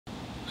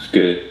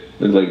good.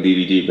 Look like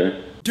DVD,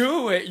 man.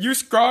 Do it. You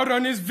scrolled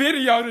on this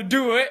video to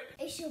do it.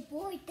 It's your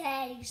boy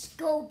Daddy,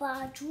 go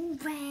by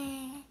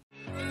Joovier.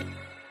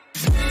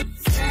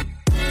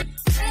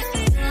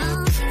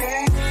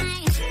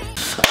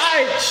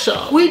 Alright,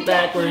 y'all. We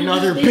back with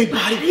another big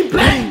body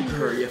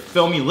banger. You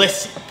feel me?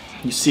 Listen,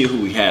 you see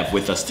who we have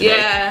with us today.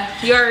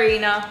 Yeah, you already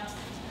know.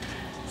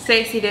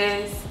 Sexy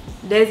Des,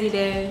 Desi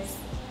Des,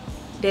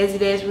 Desi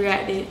Des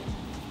reacted.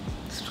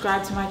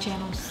 Subscribe to my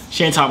channels.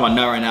 She ain't talking about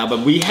nothing right now, but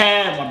we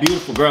have my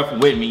beautiful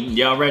girlfriend with me.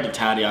 Y'all read the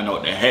title, y'all know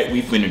what the heck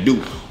we finna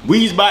do.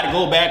 We's about to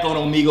go back on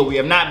Omegle. We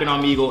have not been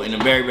on Omegle in a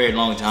very, very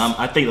long time.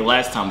 I think the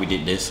last time we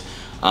did this.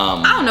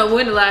 I don't know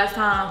when the last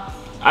time.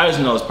 I just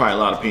know it's probably a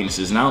lot of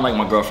penises, and I don't like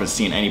my girlfriend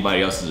seeing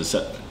anybody else's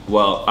except,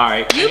 well,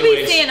 alright. You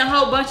be seeing a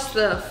whole bunch of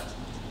stuff.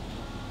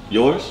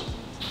 Yours?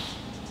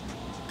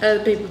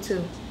 Other people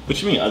too.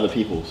 What you mean, other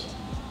people's?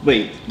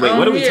 Wait,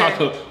 what are we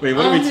talking about? Wait,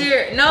 what are we talking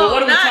about? No,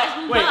 what are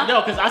not. Wait, no,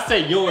 because I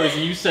said yours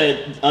and you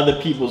said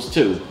other people's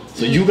too.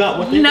 So you got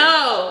what they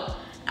No,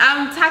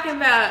 I'm talking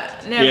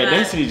about, never mind.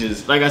 Density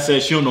just, like I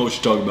said, she don't know what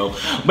she's talking about.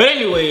 But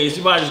anyways,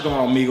 you might just go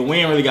on Omegle. We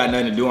ain't really got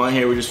nothing to do on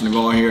here. We're just gonna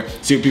go on here,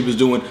 see what people's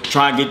doing,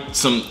 try and get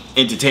some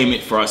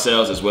entertainment for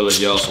ourselves as well as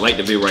y'all. So like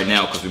the video right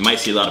now, because we might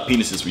see a lot of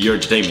penises for your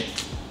entertainment.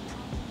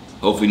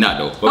 Hopefully not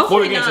though. But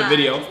before we get into the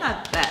video. It's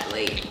not that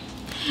late.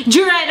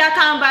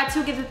 Joovier.com, buy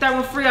 2 get the third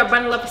one free or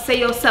bundle up and save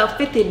yourself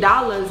 $50,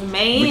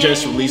 man. We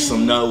just released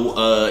some new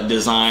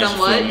designs. Some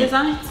what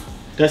designs?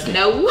 That's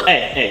no.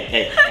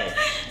 Hey.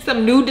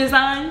 Some new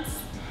designs.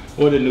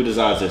 What are the new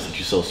designs that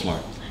you're so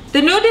smart?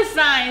 The new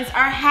designs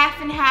are half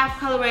and half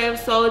colorway,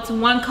 so it's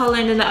one color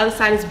and then the other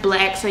side is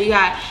black. So you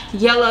got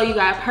yellow, you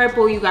got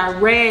purple, you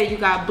got red, you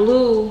got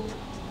blue.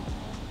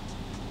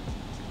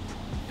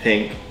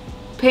 Pink.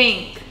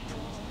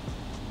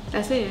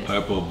 That's it.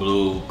 Purple,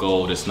 blue,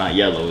 gold. It's not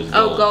yellow, it's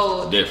gold. Oh,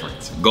 gold. It's different.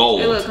 It's gold.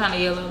 It look kind of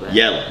yellow. But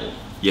yellow.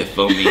 You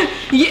feel me?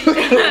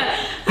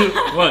 Yeah.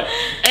 What?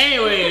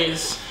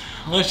 Anyways,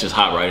 let's just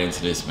hop right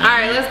into this, man. All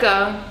right, let's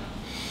go.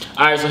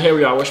 All right, so here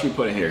we are. What should we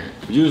put in here?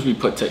 Usually we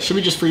put text. Should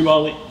we just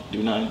freeball it?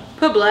 Do nothing?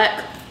 Put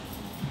black.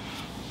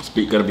 It's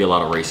gonna be a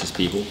lot of racist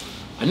people.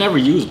 I never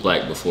used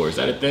black before. Is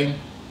that a thing?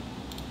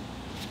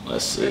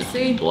 Let's see. Let's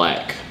see.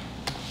 Black.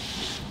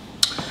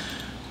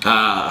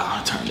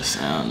 I'll turn the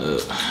sound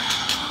up.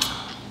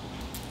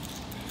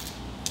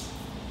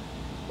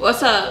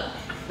 What's up?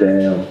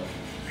 Damn.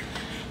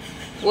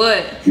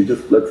 What? You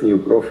just flexing your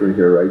girlfriend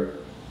here, right?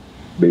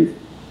 Babe.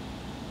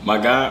 My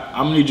guy,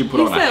 I'm gonna need you to put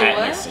on a hat.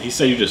 What? He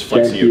said you just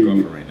flexing your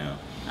girlfriend right now.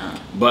 Oh.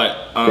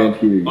 But, oh,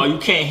 you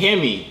can't hear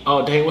me.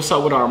 Oh, dang, what's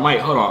up with our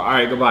mic? Hold on. All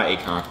right, goodbye,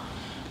 Akon.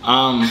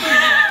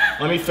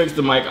 Let me fix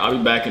the mic. I'll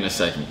be back in a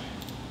second.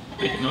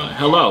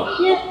 Hello.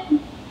 Yeah.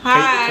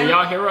 Hi. Can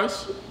y'all hear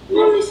us?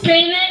 Mommy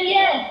screaming?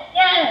 Yeah.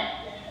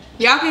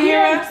 Y'all can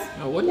hear us?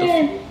 Oh, what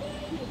the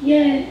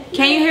Yeah.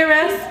 Can you hear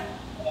us?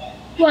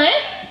 What?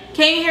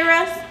 Can you hear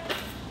us?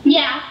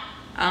 Yeah.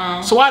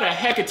 So why the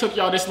heck it took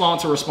y'all this long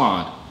to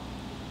respond?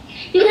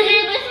 Because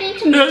you're listening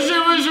to me.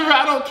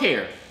 I don't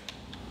care.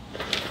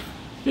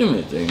 Give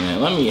me the thing, man.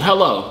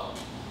 Hello.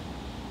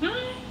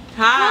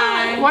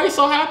 Hi. Why are you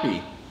so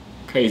happy?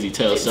 Crazy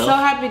tail So self.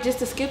 happy just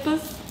to skip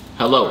us?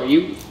 Hello.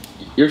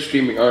 You're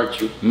streaming,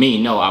 aren't you?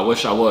 Me, no, I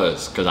wish I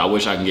was, because I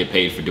wish I can get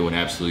paid for doing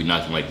absolutely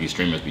nothing like these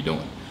streamers be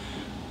doing.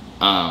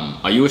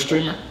 Are you a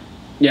streamer?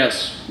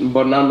 Yes,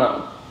 but not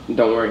now.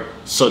 Don't worry.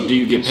 So do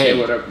you get say paid?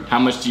 whatever. How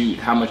much do you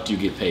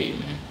get paid,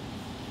 man?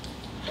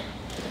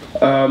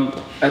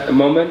 At the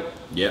moment,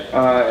 Yep.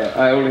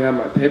 I only have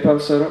my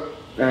PayPal set up,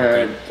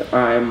 and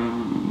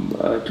I'm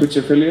a Twitch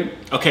affiliate.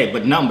 Okay,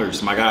 but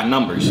numbers, my guy,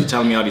 numbers. You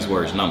telling me all these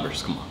words,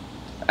 numbers, come on.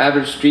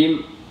 Average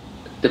stream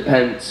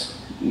depends,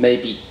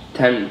 maybe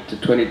 $10 to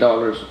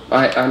 $20.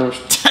 I don't.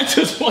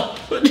 Just what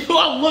do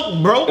I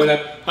look broke?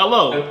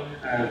 Hello.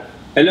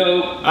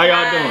 Hello. How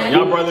y'all doing?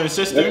 Y'all brother and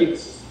sister?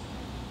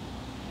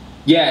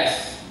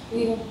 Yes.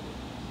 You.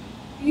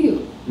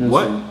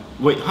 What?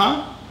 Wait,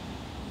 huh?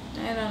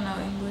 I don't know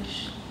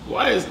English.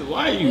 Why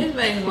are you? This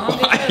man's long.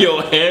 Why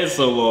your hair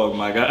so long,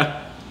 my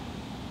guy?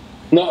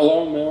 Not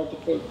long, man. What the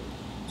fuck?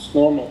 It's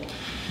normal.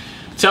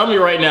 Tell me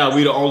right now,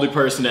 we the only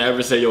person to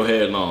ever say your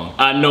hair long.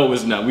 I know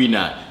it's not. We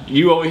not.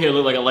 You over here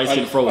look like a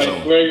light-skinned I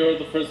frozen. swear you're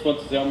the first one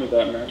to tell me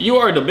that, man. You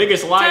are the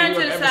biggest liar Turn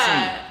you to have the ever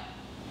side.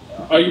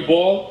 seen. Are you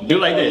bald? Do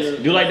like this.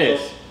 Do like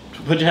this.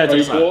 Put your head to Are the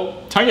you side.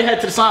 bald? Turn your head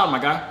to the side, my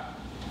guy.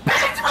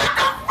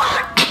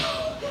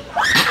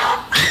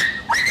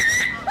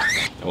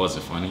 That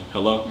wasn't funny.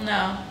 Hello?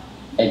 No.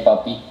 Hey,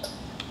 puppy.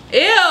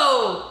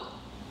 Ew.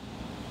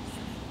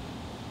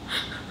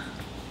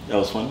 That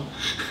was funny.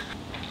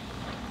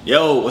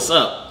 Yo, what's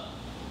up?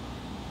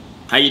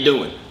 How you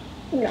doing?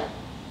 No.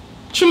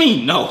 What you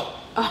mean no?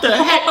 What the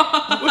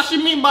heck? What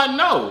you mean by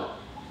no?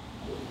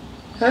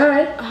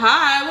 Hi.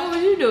 Hi, what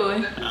was you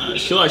doing?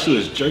 She like she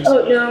was jerking.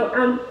 Oh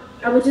no,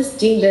 I was just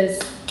doing this.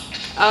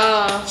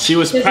 She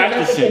was Just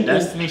practicing. another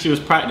That's the thing. She was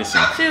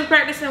practicing. She was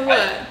practicing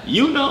what?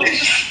 You know.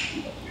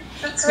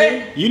 That's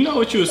right. You know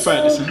what you was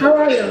practicing. How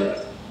are you?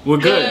 We're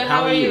good.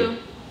 How are you?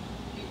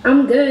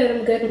 I'm good.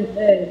 I'm good. I'm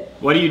good.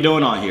 What are you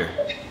doing on here?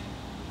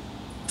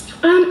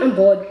 I'm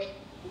bored.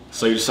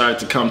 So you decided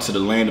to come to the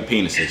land of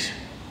penises.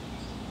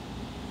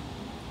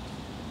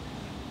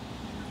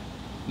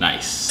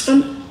 Nice.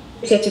 I'm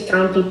here to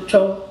count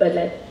people, but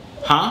like,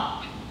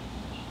 Huh?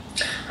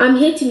 I'm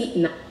here to meet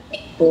nice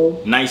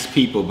people. Nice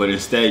people, but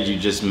instead you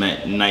just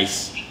met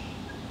nice.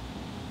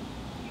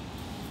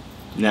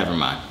 Never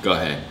mind. Go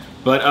ahead.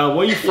 But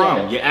where you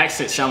from? Your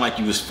accent sound like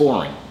you was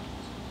foreign.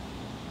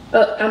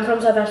 I'm from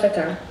South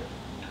Africa.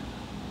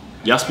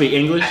 Y'all speak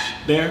English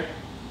there?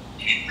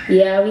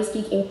 Yeah, we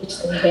speak English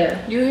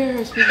here. You hear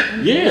her speaking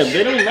English? Yeah,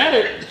 they don't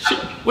matter.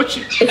 What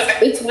you?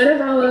 It's one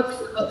of our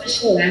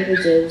official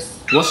languages.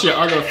 What's your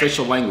other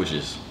official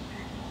languages?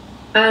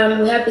 We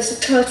have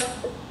Isitosa.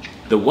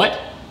 The what?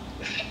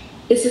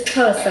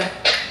 Isitosa.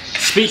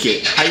 Speak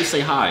it. How you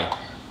say hi?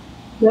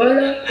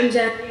 Wolo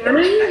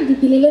njani?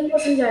 Dipilile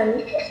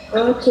njani?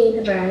 Okay,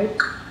 right.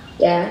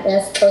 Yeah,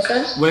 that's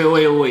Tosa. Wait.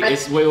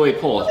 Wait.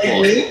 Pause.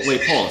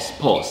 Wait.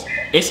 Pause.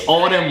 It's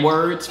all them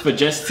words for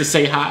just to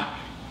say hi.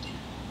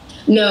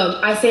 No,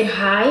 I said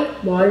hi,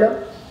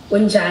 Molo,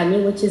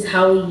 unjani, which is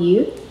how are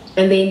you,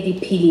 and then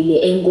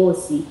dipilile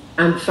engosi.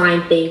 I'm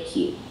fine, thank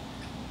you.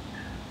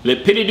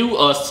 Lepididu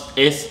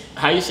is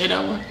how you say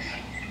that one?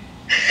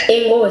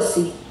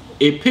 Engosi.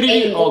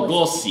 Epididu or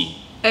Gossi?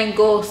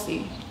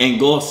 Ngosi.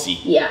 Ngosi.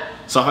 Yeah.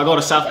 So if I go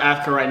to South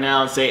Africa right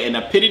now and say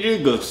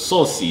Epididu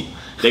Gososi,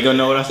 they gonna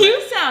know what I say?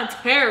 You sound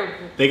terrible.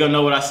 They gonna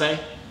know what I say?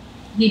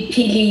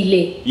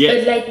 Dipilile. Yeah.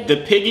 But like The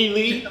piggy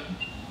lee.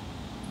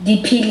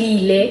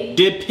 dipilile.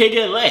 The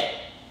piggy lee.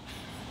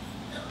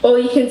 Or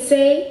you can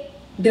say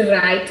the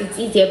right. It's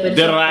easier, but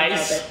The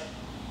rice.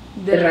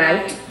 The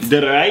right.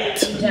 The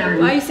right.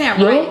 Why are you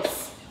saying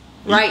rice?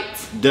 Right.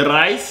 The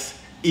rice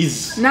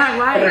is Not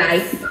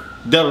rice.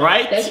 Right. the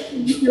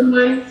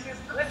right.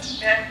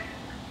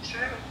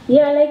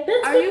 Yeah, like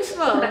that's. Are you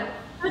slow?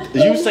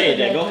 You say it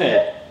then. Go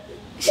ahead.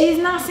 She's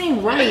not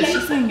saying rice.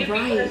 She's saying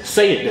right.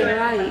 Say it then.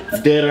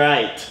 Right. The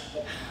right.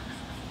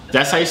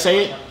 That's how you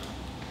say it?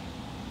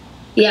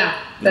 Yeah,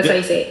 that's how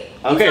you say it.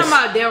 You Okay. talking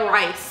about their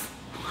rice?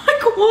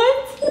 Like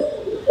what?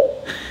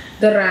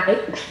 The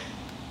right.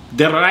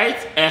 The right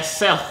is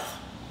self.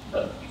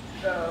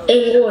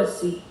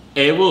 Engosi.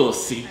 And we'll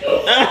see.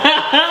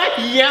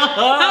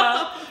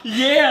 Yeah.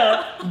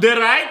 Yeah. The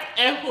right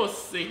and we'll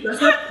see.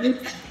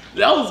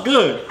 That was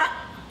good.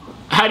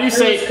 How do you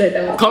say? was good,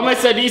 that was Como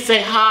se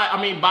dice hi?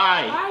 I mean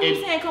bye. Why are you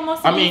in- saying como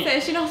se I mean,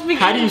 dice? She don't speak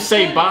how do you English,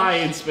 say Spanish. bye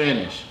in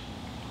Spanish?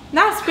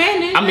 Not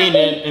Spanish. I mean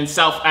in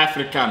South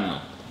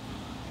Africano.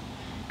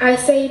 I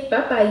say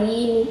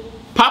papayini.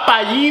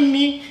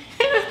 Papayini.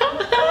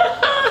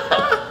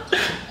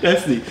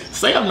 That's the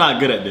say I'm not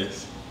good at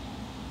this.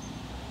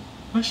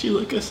 Why she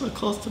looking so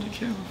close to the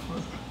camera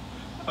for?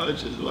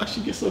 Why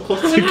she get so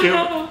close to the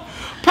camera?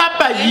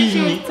 And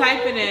she was Papayini.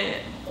 typing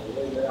it.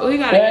 We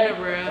got a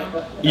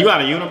unibrow. You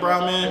got a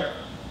unibrow, man?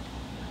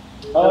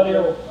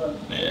 Audio.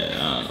 Yeah,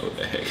 I don't know what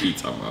the heck he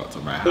talking about.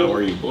 How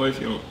are you, boy?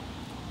 If you don't.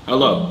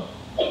 Hello.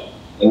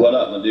 What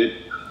up, my dude?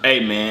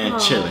 Hey, man,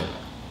 chilling.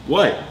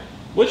 What?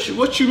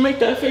 What you make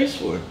that face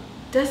for?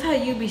 That's how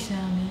you be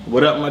sounding.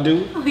 What up, my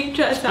dude? When you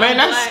try to sound Man,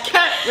 black. that's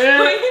cat, man.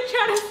 When you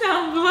try to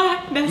sound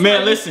black, that's how Man,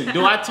 you listen, sound.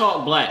 do I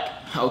talk black?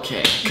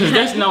 Okay, cause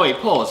that's no way.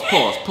 Pause.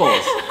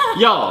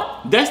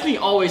 Y'all, Destiny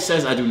always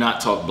says I do not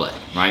talk black,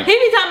 right? He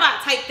be talking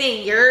about type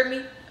thing, you heard me?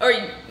 Or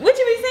what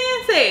you be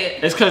saying? Say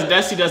it. It's cause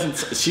Destiny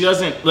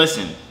doesn't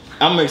listen.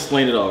 I'm gonna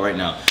explain it all right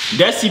now.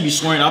 Destiny be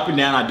swearing up and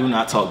down I do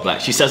not talk black.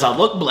 She says I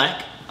look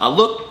black, I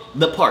look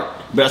the part,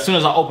 but as soon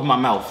as I open my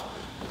mouth,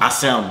 I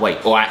sound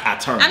white or I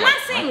turn white. I'm not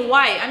saying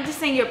white. I'm just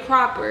saying you're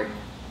proper.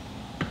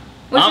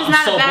 Which is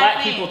not so a bad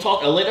black thing. people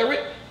talk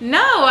illiterate? No,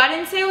 I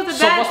didn't say it was a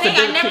So bad what's the thing.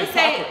 I difference never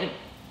between proper said. and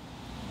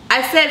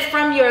I said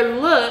from your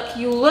look,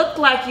 you look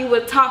like you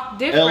would talk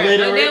different. But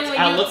illiterate? then when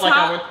I you look talk, like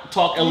I would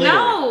talk illiterate.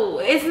 No,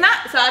 it's not.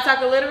 So I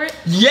talk illiterate?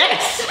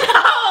 Yes!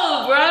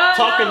 No, bro.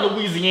 Talking no.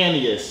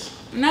 Louisianians.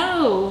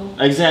 No.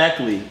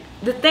 Exactly.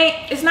 The thing,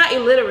 it's not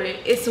illiterate.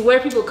 It's where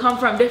people come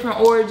from, different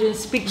origins,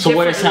 speak So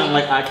where differently. it sound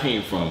like I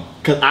came from?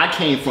 Cause I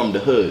came from the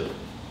hood.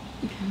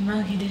 No,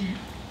 you didn't.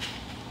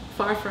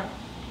 Far from.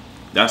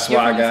 That's You're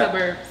why from I the got.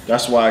 suburbs.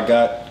 That's why I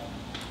got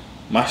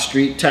my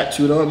street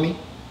tattooed on me.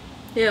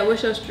 Yeah,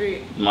 what's your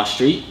street? My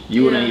street,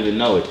 you wouldn't Yeah. even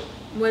know it.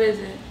 What is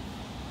it?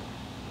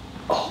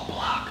 Oh,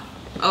 block.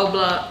 Oh,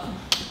 block.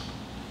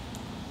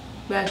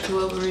 Back to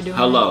what we were doing.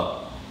 Hello.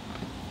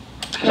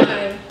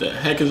 Hi. The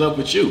heck is up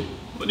with you?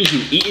 What are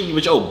you eating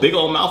with your big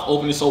old mouth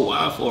opening so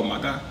wide for,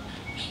 my guy?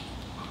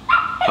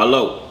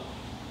 Hello.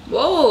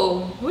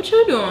 Whoa, what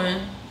you doing?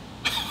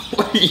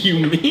 What do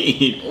you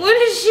mean? What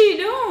is she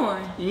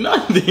doing?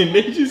 Nothing.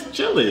 They just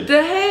chilling.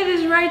 The head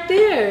is right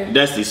there.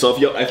 Destiny. So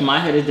if my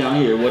head is down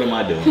here, what am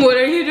I doing? What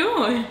are you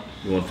doing?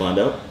 You want to find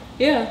out?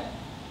 Yeah.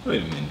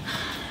 Wait a minute.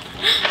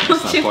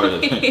 What That's you not part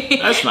of the. mean?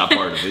 That's not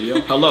part of the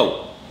video.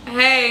 Hello.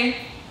 Hey.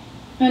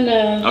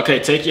 Hello. Okay,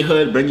 take your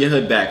hood. Bring your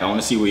hood back. I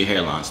want to see where your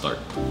hairline start.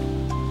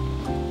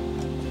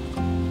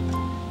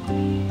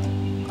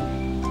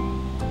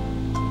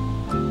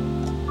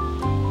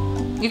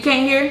 You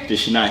can't hear? Did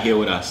she not hear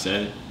what I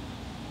said?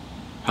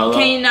 Hello?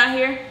 Can you not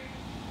hear?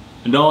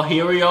 No,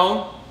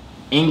 heario?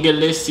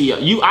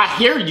 Ingalicia. I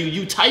hear you.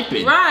 You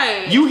typing.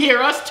 Right. You hear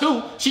us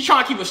too. She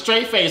trying to keep a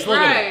straight face. Look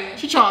at her.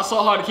 She trying so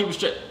hard to keep a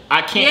straight.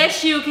 I can't.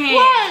 Yes, you can.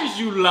 Why is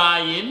you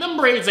lying? Them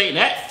braids ain't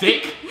that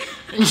thick.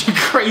 You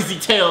crazy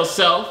tail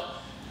self.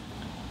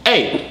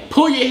 Hey,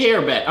 pull your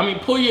hair back. I mean,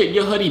 pull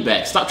your hoodie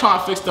back. Stop trying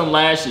to fix them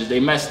lashes. They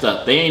messed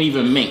up. They ain't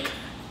even mink.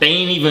 They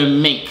ain't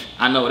even mink.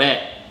 I know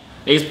that.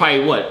 It's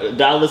probably what,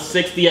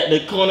 $1.60 at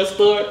the corner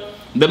store?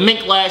 The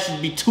mink lashes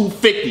be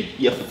 $2.50.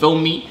 You feel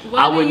me?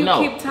 Why I would do you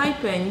know. keep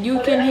typing?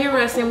 You can hear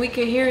us and we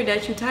can hear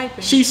that you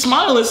typing. She's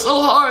smiling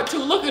so hard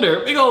too. Look at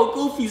her, big old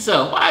goofy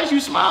self. Why is you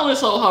smiling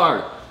so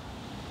hard?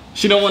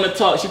 She don't want to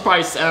talk. She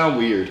probably sound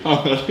weird.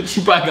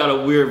 She probably got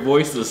a weird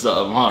voice or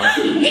something,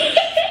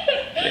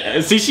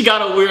 huh? See, she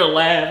got a weird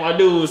laugh. I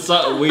knew it was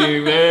something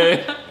weird,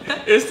 man.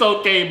 It's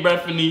okay,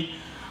 Bethany.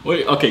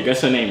 Wait, okay,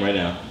 guess her name right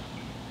now.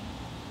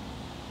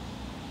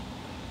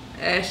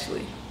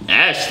 Ashley.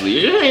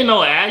 Ashley, it ain't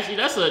no Ashley.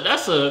 That's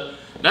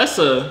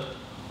a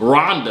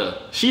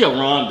Rhonda. She a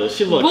Rhonda.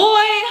 She look. Boy,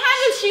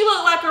 how does she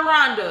look like a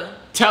Rhonda?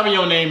 Tell me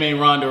your name ain't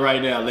Rhonda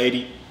right now,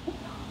 lady.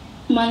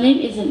 My name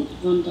isn't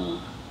Rhonda.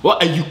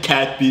 What are you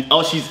catfish?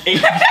 Oh, she's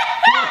English.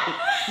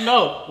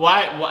 No,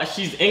 why?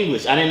 She's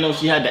English. I didn't know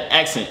she had the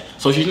accent,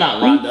 so she's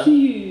not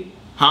Rhonda.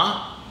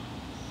 Huh?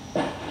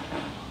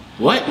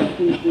 What?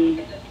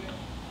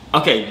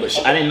 Okay,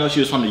 but I didn't know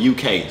she was from the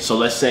UK. So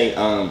let's say,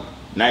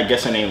 now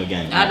guess her name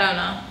again. I don't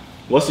know.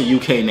 What's the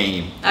UK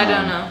name? I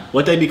don't know.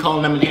 What they be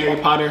calling them in Harry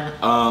Potter?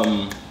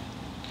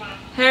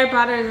 Harry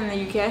Potter is in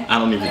the UK? I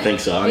don't even think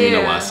so. I don't even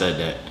know why I said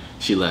that.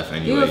 She left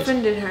anyways. You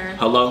offended her.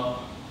 Hello?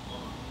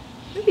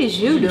 What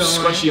is you doing?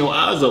 Scrunching your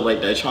eyes up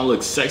like that, trying to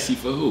look sexy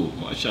for who?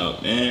 Watch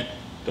out, man.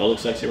 Do I look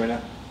sexy right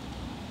now?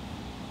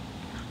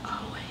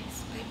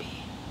 Always,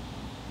 baby.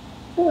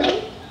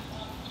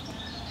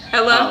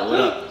 Hello? Oh,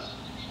 what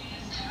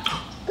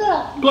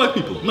up? Black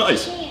people,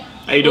 nice.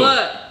 How you doing?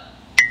 What?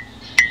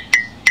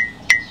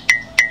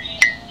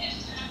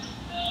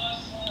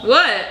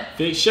 What?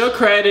 Fix your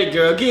credit,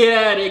 girl. Get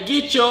at it.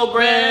 Get your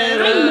bread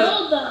up. I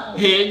know that.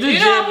 Hit the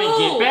gym and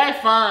get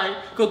back fine.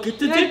 Go get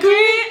the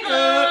degree.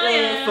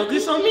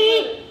 Focus on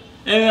me.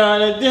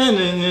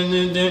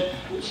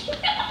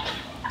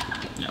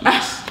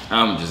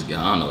 I'm just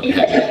gonna, I don't know what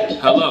happened.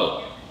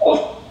 Hello.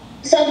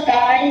 What's up,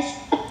 guys?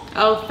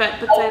 Oh, fat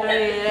potato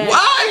head.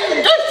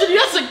 Why?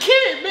 That's a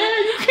kid,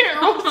 man. You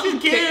can't roast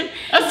his kid.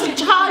 That's a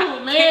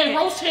child, man.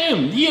 Roast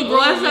him. He a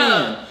grown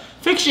man.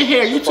 Fix your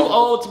hair. You're too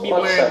old to be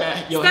wearing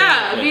that. Your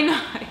Stop. hair. Be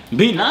nice.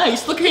 Be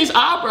nice. Look at his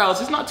eyebrows.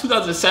 It's not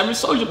 2007.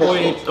 Soulja Boy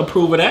didn't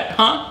approve of that,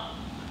 huh?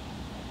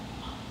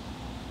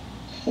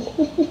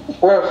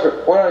 Where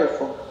are you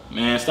from?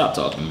 Man, stop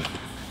talking to me.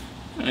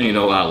 I ain't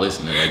know why I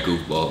listen to that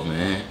goofball,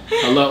 man.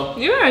 Hello?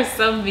 You are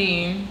so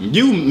mean.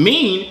 You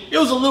mean? It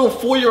was a little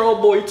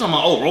 4-year-old boy. You talking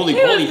about, oh, Roly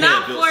He Poly was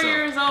not head built 4 something.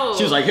 years old.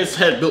 She was like, his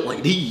head built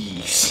like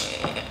these.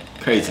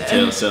 Crazy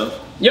tail self.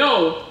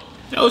 Yo!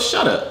 Yo,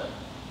 shut up.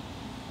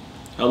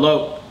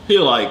 Hello? He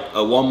like a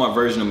Walmart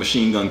version of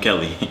Machine Gun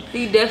Kelly.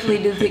 He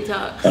definitely do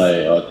TikToks.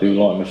 Hey, I do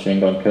like Machine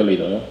Gun Kelly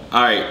though.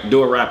 Alright,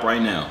 do a rap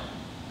right now.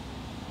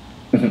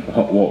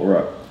 What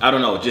rap? I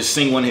don't know, just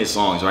sing one of his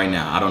songs right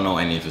now. I don't know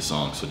any of his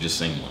songs, so just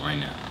sing one right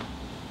now.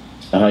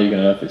 How are you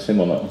gonna know if it's him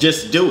or not?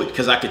 Just do it,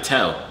 because I could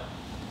tell.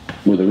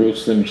 With a real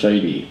Slim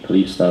Shady,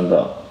 please stand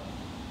up.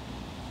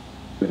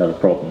 We have a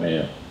problem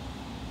here.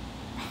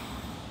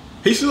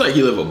 He seems like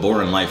he live a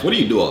boring life. What do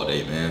you do all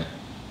day, man?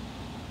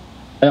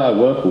 Hey, I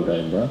work all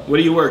day, bro. Where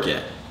do you work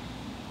at?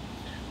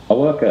 I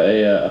work at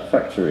a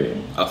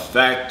factory. A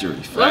factory.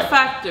 What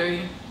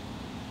factory?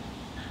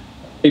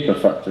 Paper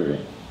factory.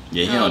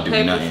 Yeah, he Oh, don't do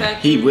paper nothing.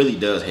 factory. He really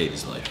does hate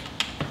his life.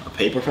 A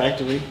paper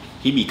factory?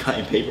 He be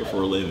cutting paper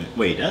for a living.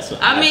 Wait, that's a...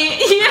 I mean,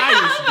 yeah, I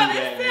used to do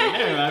that, man.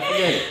 Never mind,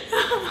 forget it.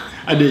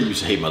 I did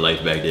used to hate my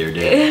life back there,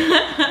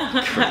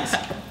 dad. Crazy.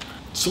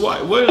 So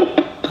what?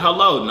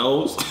 Hello,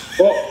 nose.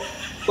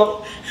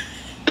 What?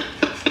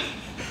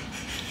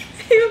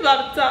 He was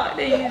about to talk,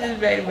 then you just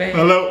baby.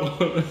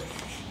 Hello.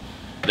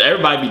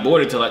 Everybody be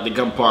bored until like they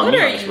come part What me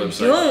are on this you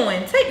website.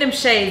 doing? Take them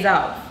shades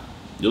off.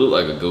 You look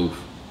like a goof.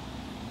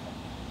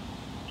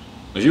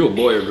 Is you a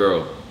boy or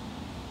girl?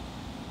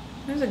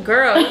 There's a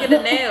girl. Look at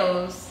the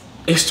nails.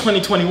 It's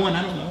 2021.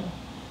 I don't know.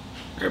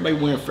 Everybody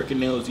wearing freaking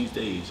nails these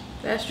days.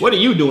 That's true. What are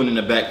you doing in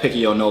the back picking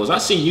your nose? I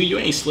see you. You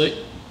ain't slick.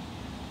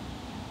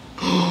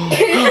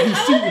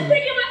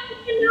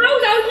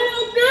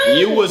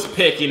 You was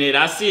picking it.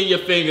 I see your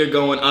finger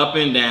going up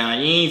and down.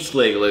 You ain't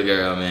slick, little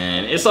girl,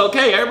 man. It's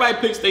okay. Everybody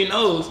picks their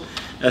nose.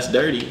 That's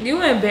dirty.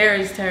 You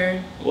embarrassed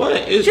her.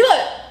 What is? She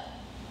look.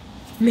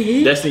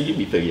 Me? Destiny, you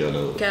be picking your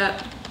nose.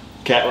 Cap.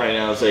 Cat right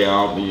now say I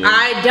don't be.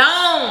 I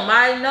don't.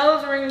 My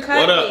nose ring cut.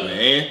 What up,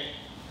 man?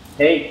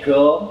 Hey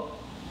girl,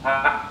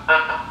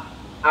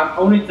 I'm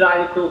only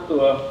trying to talk to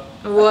her.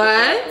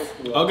 What?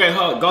 Okay,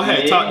 go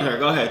ahead, talk to her.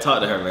 Go ahead, talk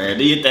to her, man.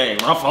 Do your thing.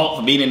 My fault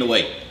for being in the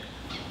way.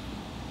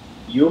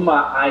 You're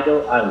my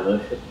idol, I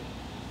worship.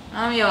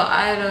 I'm your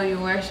idol. You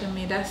worship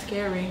me. That's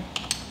scary.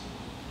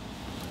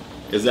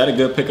 Is that a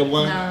good pickup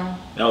line? No.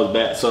 That was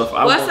bad. So if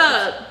I What's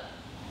up?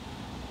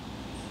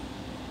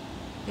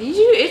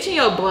 You itching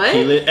your butt?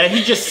 And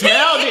he just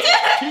smelled it.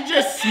 He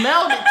just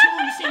smelled it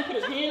too. You see him put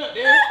his hand up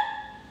there?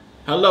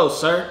 Hello,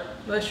 sir.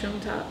 Mushroom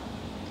top.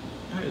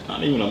 It's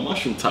not even a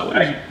mushroom top.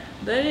 What is it?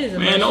 That is a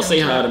Man, mushroom don't say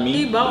top. hi to me.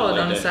 He bald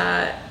Like on the that.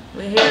 side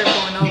with hair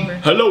going over.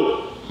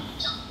 Hello.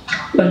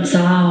 What's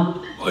up?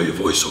 Why your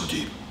voice so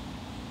deep?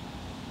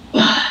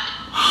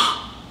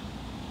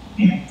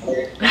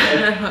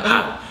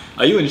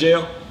 Are you in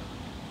jail?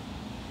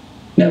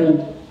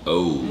 No.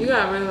 Oh. You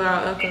got really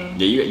loud echo.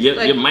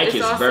 Yeah, your mic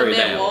is very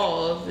loud.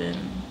 Walls and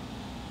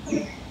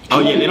Oh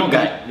yeah, they don't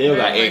got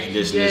air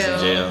conditioners in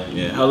jail.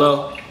 Yeah.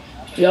 Hello.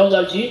 Yo, what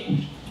up,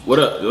 G? What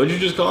up? What'd you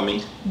just call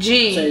me?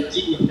 G. Say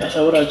G. I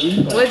said, what up,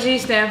 G? What G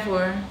stand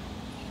for?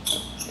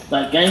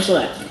 Like gangster,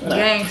 like.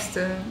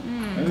 Gangster.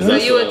 So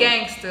That's you what a I-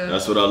 gangster?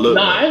 That's what I look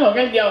Nah, I like. ain't gonna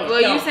gang yo.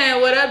 Well, yo. you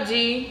saying what up,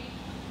 G?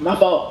 My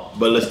fault.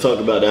 But let's talk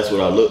about that's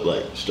what I look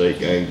like. Straight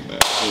gang.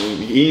 He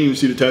didn't even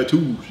see the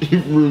tattoos.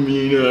 You feel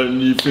me?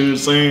 You feel what I'm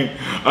saying?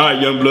 All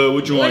right, young blood,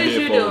 what you What want is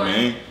here you for, doing?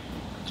 man?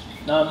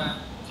 No,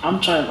 I'm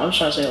trying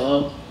to say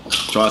hello.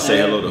 Trying to say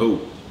hello to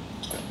who?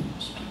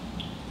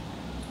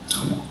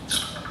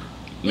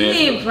 You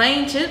eating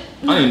plain chip?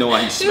 I don't even know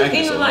why he's smacking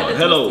eating so like hard. the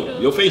Hello,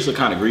 Tostitos. your face look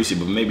kind of greasy,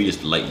 but maybe it's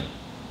the lighting.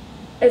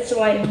 It's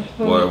like,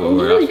 Word, I'm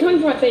really coming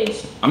for my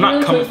face. I'm not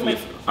really coming coming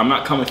for your. I'm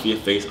not coming for your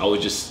face. I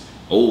was just.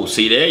 Oh,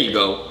 see, there you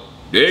go.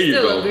 There you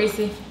Still go. look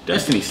greasy.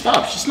 Destiny,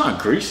 stop. She's not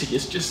greasy.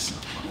 It's just.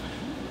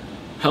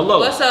 Hello.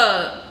 What's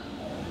up?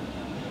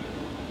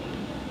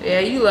 Yeah,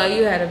 you like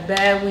you had a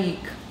bad week.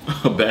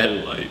 A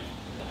bad life.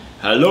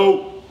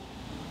 Hello.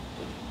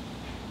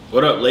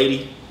 What up,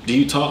 lady? Do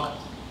you talk?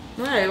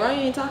 Right, why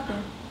you ain't talking?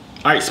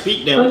 All right,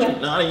 speak then. What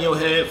you not in your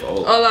head for?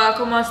 Hola,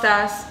 ¿cómo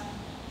estás?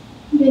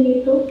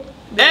 Benito.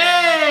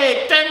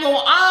 Hey, tengo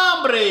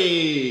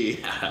hambre.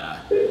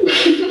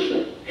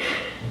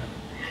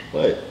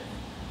 What?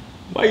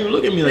 Why you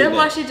look at me like That's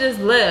why that? she just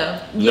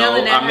left, No,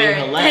 yelling at I made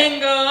her laugh.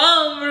 Tengo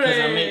hambre.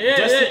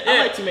 'Cause I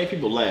like to make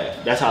people laugh.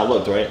 That's how I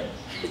looked, right?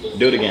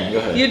 Do it again. Go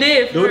ahead. You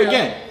did. for Do it real.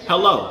 again.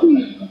 Hello.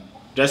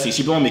 Jesse,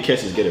 she blowing me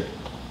kisses. Get her.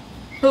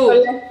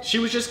 Who? She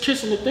was just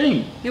kissing the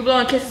thing. You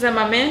blowing kisses at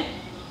my man?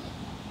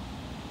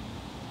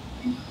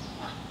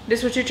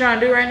 This what you trying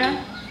to do right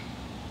now?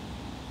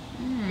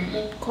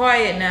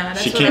 Quiet now.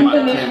 That's She what came I'm out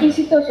the doing. camera.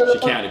 She came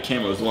out the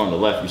camera. It was the one on the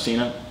left. You seen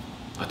her?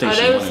 I think Oh,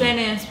 she they was wanted- saying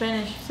it in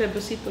Spanish. She said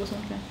besito or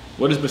something.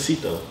 What is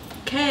besito?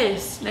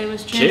 Kiss. They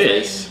was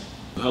translating. Kiss.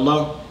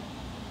 Hello.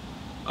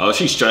 Oh,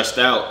 she's stressed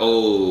out.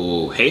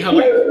 Oh, hey,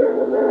 hello.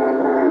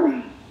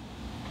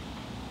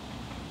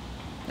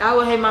 I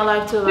would hate my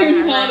life too. Like I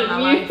hate my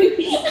life.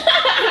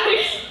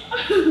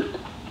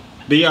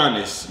 Be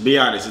honest. Be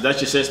honest. Is that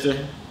your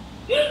sister?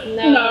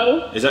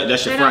 No. Is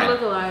that's your They don't friend?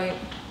 look alike.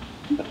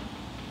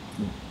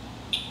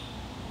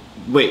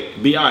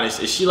 Wait. Be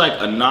honest. Is she like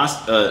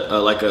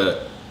like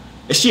a?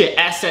 Is she an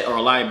asset or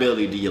a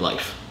liability to your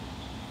life?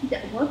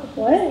 What?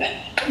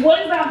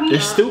 What about me? They're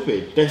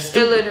stupid. They're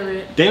stupid.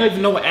 Illiterate. They don't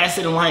even know what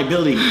asset and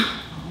liability.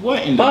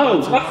 What in the?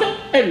 Oh, Marcel?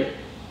 Hey,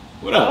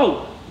 What up?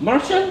 oh,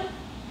 Marcel?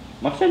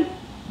 Marcel?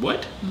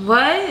 What?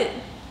 What?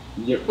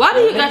 You're- Why do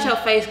you got your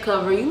face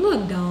covered? You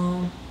look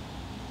dumb.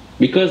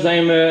 Because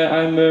I'm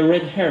a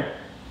red hair.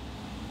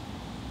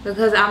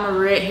 Because I'm a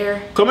red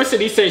hair. Como se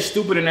dice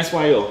estúpido en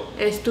español?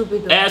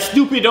 Estúpido.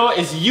 Estúpido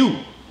is you.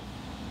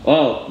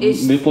 Oh,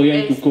 It's- me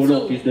follan tu it's color,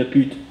 two. fils de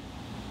pute.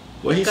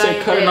 What he said,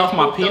 Guy cutting said off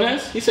my puto.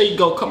 penis? He said you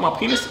go cut my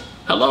penis?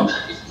 Hello?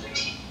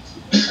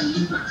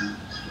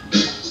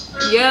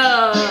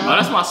 Yeah. Oh,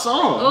 that's my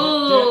song.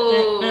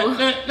 Ooh.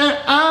 That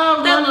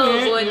That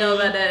little boy know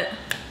about that.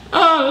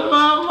 All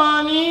my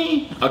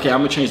money. Okay, I'm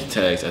gonna change the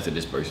tags after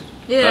this person.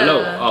 Yeah.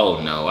 Hello.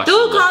 Oh no. I Do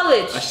should've left-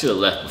 college. I should have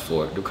left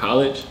before. Do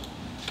college?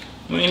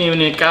 We ain't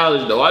even in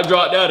college though. I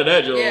dropped out of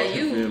that job. Yeah,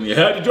 you- feel me? I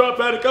had to drop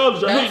out of college.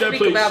 I Don't hate that speak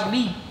place. about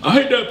me. I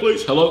hate that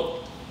place. Hello.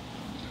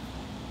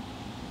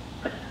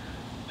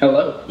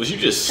 Hello. Was you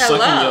just Hello.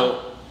 sucking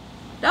your?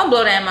 Don't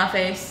blow that in my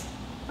face.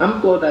 I'm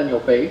blow down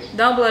your face.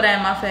 Don't blow that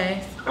in my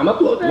face. I'm gonna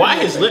blow down Why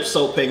your his face. lips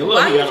so pink? Look,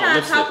 Why he you got on trying to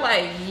lipstick. talk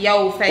like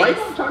yo Why face? you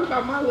gonna talk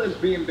about my lips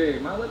being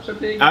big? My lips are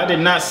big. I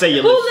did not say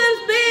your Who lips.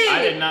 lips big?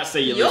 I did not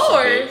say your lips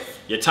are big. Yours.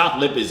 Your top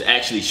lip is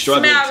actually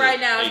struggling Smile to right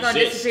now. It's gonna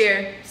exist.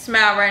 disappear.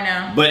 Smile right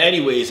now. But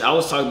anyways, I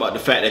was talking about the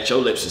fact that your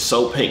lips are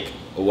so pink.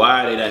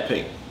 Why are they that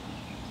pink?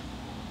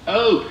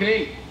 Oh,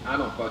 pink. I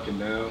don't fucking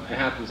know. It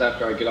happens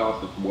after I get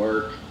off of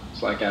work.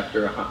 It's like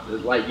after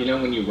it's like, you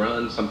know, when you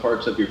run, some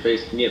parts of your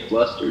face can get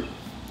flustered.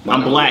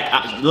 I'm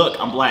black. Look,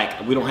 I'm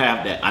black. We don't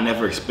have that. I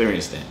never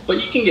experienced that.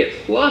 But you can get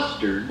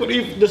flustered. What do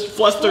you this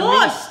flustered mean?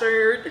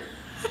 Flustered.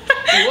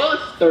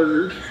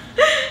 Flustered.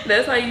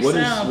 That's how you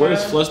sound, What bro.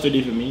 does flustered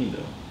even mean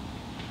though?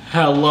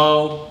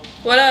 Hello.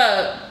 What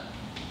up?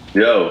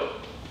 Yo.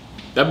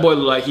 That boy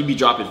look like he be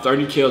dropping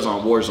 30 kills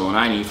on Warzone.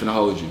 I ain't even finna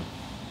hold you.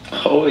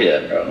 Oh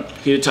yeah, bro.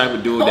 He the type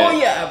of dude Oh that.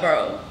 yeah,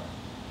 bro.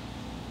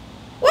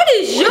 What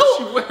is you?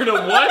 What you wearing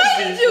a What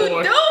onesie is you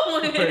for?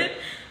 doing?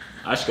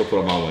 I should go put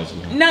on my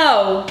onesie.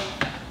 No.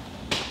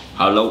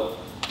 Hello.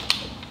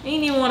 You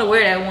didn't even want to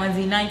wear that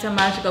onesie. Now you talking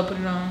about I should go put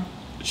it on.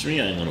 What you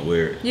mean I ain't gonna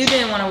wear it? You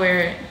didn't want to wear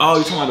it. Oh,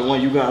 you talking about the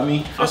one you got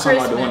me? I was talking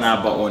about the one Christmas.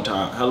 I bought one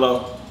time.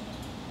 Hello?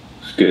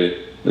 It's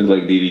good. Look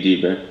like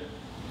DDG, man.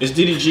 It's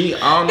DDG. I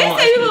don't know.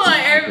 They say you look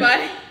like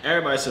everybody.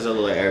 Everybody says I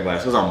look like everybody.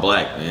 It's because I'm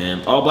black,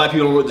 man. All black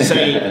people look the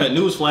same.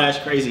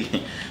 Newsflash,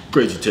 crazy.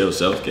 Crazy to tell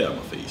self. Get out of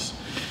my face.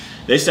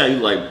 They say you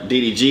like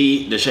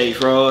DDG, the Shade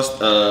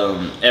Frost,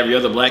 every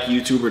other black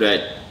YouTuber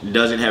that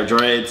doesn't have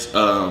dreads,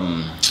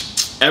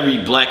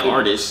 every black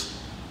artist.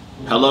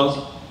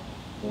 Hello?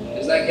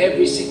 It's like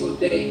every single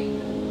day.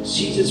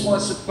 She just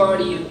wants to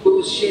party and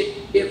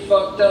bullshit, get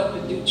fucked up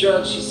and do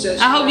drugs. She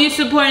says. I hope you're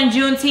supporting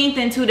Juneteenth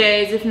in 2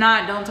 days. If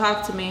not, don't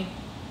talk to me.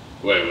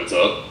 Wait, what's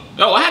up?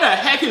 Oh, how the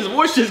heck his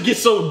voice just get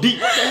so deep?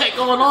 What the heck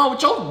going on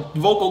with your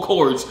vocal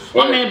cords?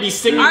 My man be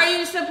singing. Are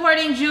you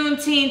supporting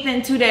Juneteenth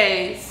in 2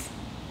 days?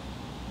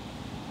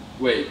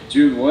 Wait,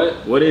 June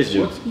what? What is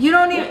June? You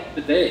don't even.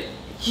 The day.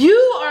 You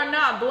are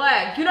not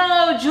black. You don't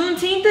know what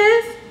Juneteenth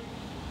is?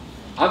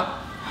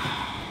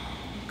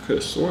 Could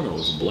have sworn I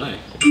was black.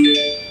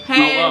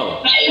 Hey.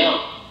 Oh,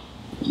 wow.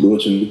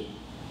 Bullshit.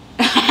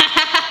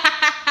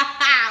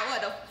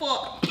 What the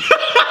fuck?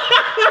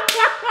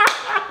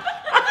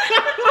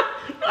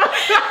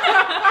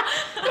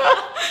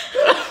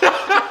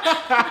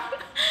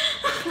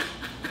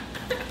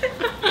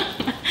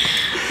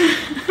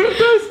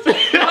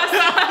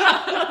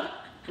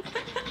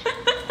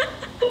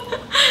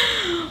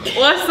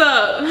 What's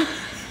up?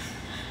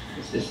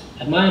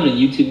 Am I on a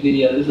YouTube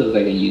video? This looks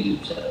like a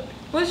YouTube channel.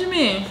 What you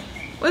mean?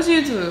 What's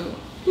YouTube?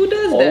 Who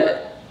does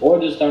that? Or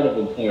the start of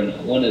a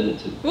porno. One of the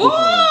two.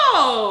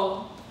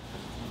 Whoa!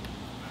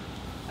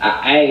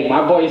 Hey,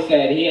 my boy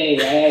said he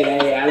ain't.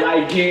 Hey, I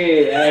like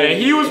kids. Hey,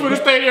 he was gonna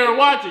stay there and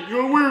watch it.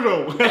 You're a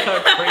weirdo.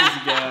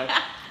 Crazy guy.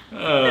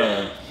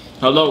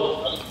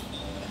 Hello.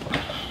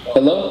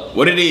 Hello?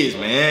 What it is,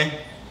 man?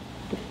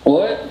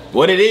 What?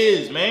 What it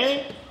is,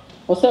 man?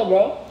 What's up,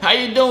 bro? How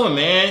you doing,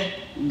 man?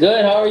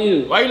 Good, how are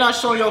you? Why you not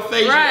showing your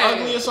face? Right.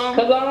 You ugly or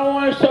something? Cause I don't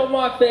want to show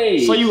my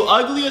face. So you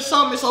ugly or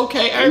something? It's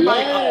okay. Everybody.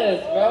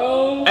 Yes,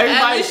 bro.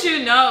 At least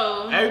you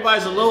know.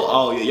 Everybody's a little.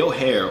 Oh yeah, your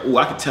hair. Ooh,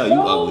 I can tell you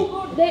ugly.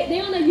 Bro,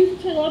 they on that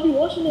YouTube channel. I'll be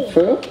watching it.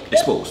 For real?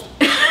 Exposed.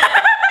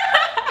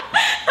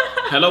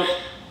 Hello.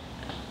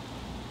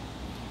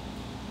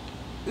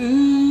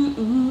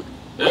 Ooh.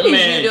 That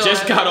man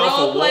just got off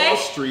of Wall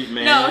Street,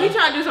 man. No, he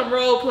trying to do some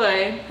role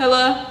play.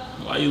 Hello?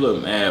 Why you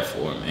look mad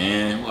for,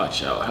 man?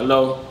 Watch out.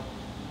 Hello?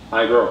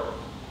 Hi, girl.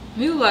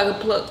 You look like a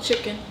plucked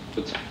chicken.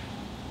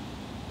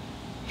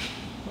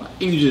 Why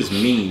you just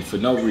mean for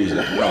no reason?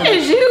 What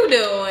is you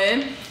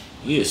doing?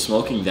 He is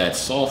smoking that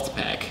soft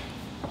pack.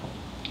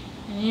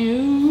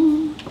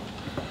 You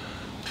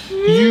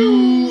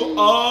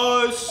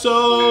are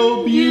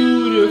so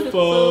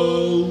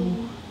beautiful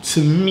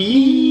to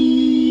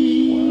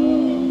me.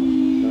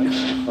 Wow,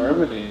 nice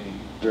harmony.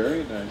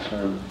 Very nice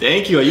harmony.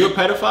 Thank you. Are you a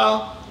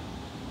pedophile?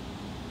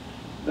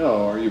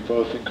 No, are you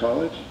both in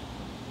college?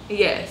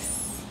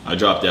 Yes. I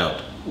dropped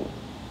out.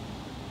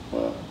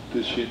 Well,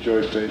 does she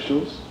enjoy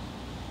facials?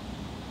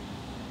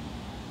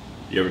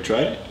 You ever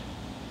tried it?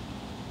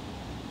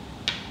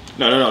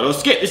 No, don't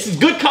skip. This is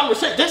good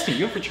conversation. Destiny,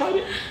 you ever tried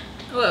it?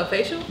 What,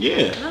 facial?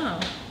 Yeah. No.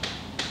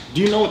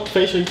 Do you know what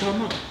facial you're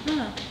talking about?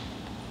 No.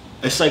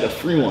 It's like a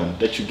free one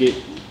that you get.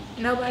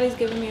 Nobody's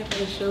giving me a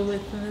facial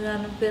with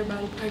none of their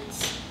body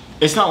parts.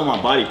 It's not on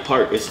my body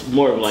part. It's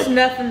more of like. It's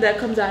nothing that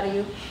comes out of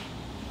you.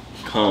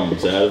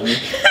 Comes out of me?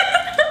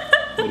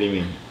 What do you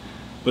mean?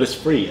 But it's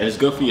free and it's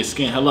good for your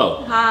skin.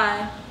 Hello.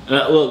 Hi.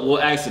 Look,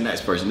 we'll ask the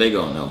next person. They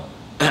gonna know.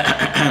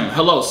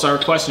 Hello, sir.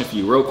 Question for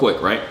you, real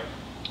quick, right?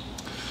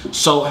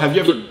 So, have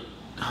you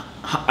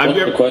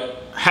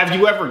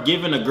ever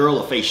given a girl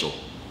a facial?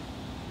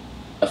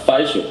 A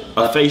facial?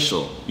 A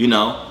facial, you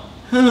know?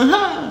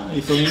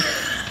 You feel me?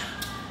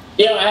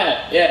 Yeah, I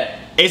have. Yeah.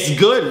 It's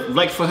good,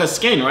 like for her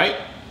skin, right?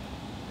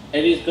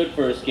 It is good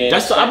for her skin.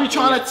 That's what I be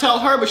trying to tell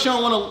her, but she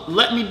don't want to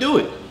let me do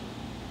it.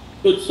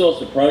 Good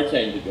source of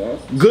protein, to be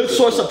honest. Good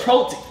source of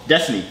protein.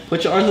 Destiny,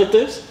 put your arms like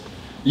this.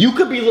 You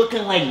could be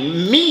looking like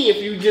me if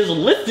you just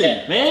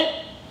listen,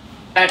 man.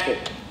 Exactly.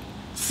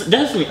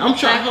 Destiny, I'm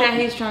trying to help. That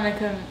he's trying to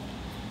come.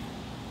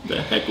 The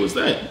heck was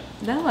that?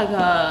 That's like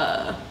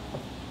a.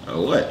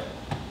 What?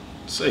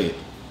 Say it.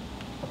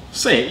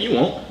 Say it. You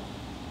won't.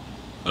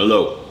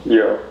 Hello.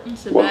 Yo.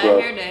 It's a bad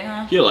hair day,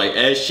 huh? You're like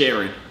Ed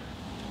Sheeran,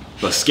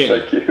 but skinny.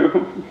 Thank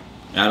you.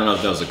 I don't know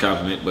if that was a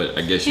compliment, but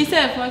I guess He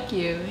said fuck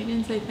you. He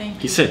didn't say thank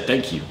you. He said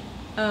thank you.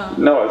 Oh.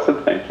 No, I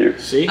said thank you.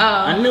 See? Oh.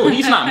 I knew it.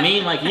 He's not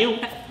mean like you.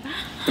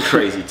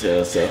 Crazy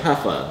tail, so high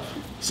five.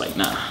 It's like,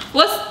 nah.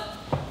 What's...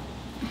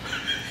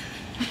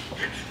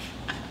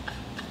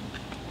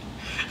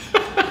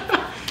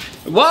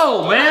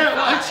 Whoa, man.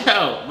 Watch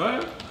out,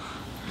 man.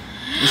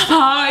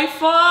 High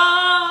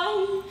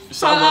five.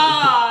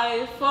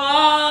 High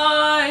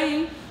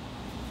five.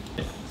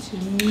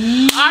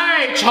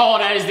 Alright, y'all,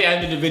 that is the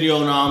end of the video.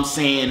 Know what I'm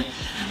saying?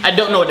 I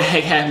don't know what the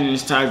heck happened in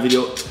this entire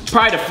video.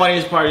 Probably the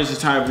funniest part of this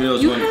entire video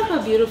is You when have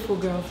a beautiful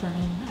girlfriend.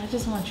 I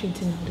just want you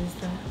to notice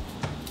that.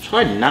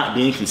 Try not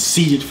being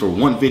conceited for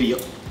one video.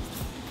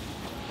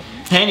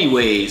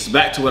 Anyways,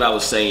 back to what I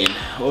was saying.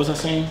 What was I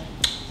saying?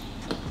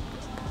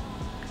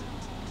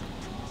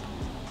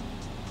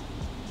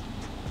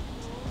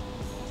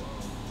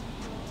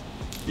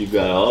 You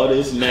got all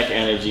this neck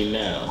energy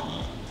now,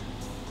 huh?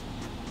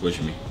 What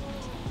you mean?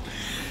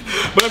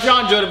 But if y'all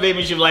enjoy the video,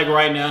 make sure you like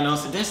right now. And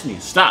say, Destiny,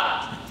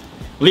 stop.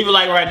 Leave a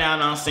like right now.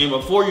 And I'm saying,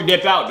 before you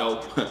dip out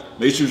though,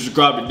 make sure you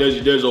subscribe to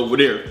Desi Des over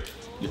there.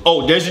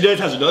 Oh, Desi Des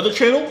has another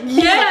channel?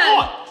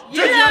 Yeah.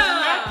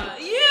 Yeah.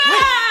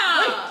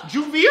 Wait,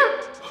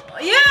 Joovier?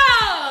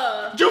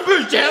 Yeah.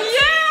 Joovier's Jams?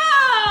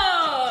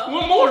 Yeah.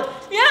 One more.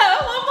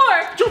 Yeah, one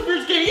more.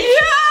 Joovier's Games?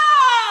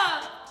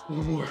 Yeah.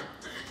 One more.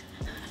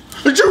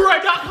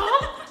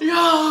 Joovier.com?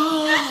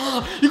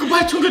 Yeah. You can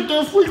buy 2 get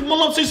the free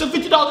month, say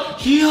 $50.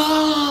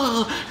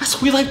 Yeah. That's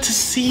what we like to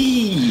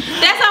see.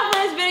 That's all for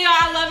this video.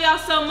 I love y'all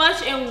so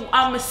much, and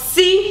I'ma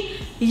see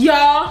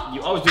y'all.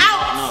 You always do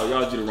no, you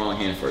always do the wrong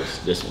hand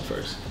first. This one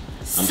first.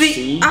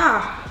 See.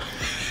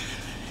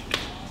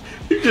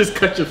 You just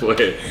cut your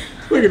forehead.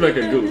 Looking like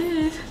a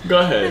goof. Go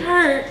ahead. It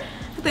hurt.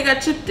 I think I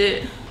chipped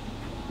it.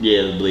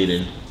 Yeah, the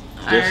bleeding.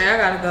 Alright, I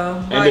gotta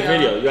go. End the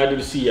video. You gotta do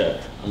the see ya.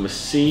 I'ma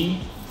see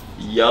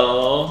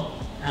y'all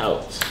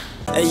out.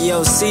 Hey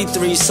yo,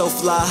 C3 so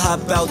fly,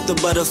 hop out the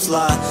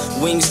butterfly.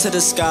 Wings to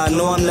the sky,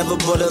 no I'm never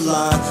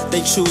borderline.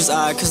 They choose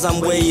I, cause I'm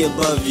way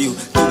above you.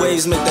 The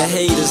waves make the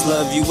haters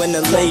love you when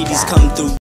the ladies come through.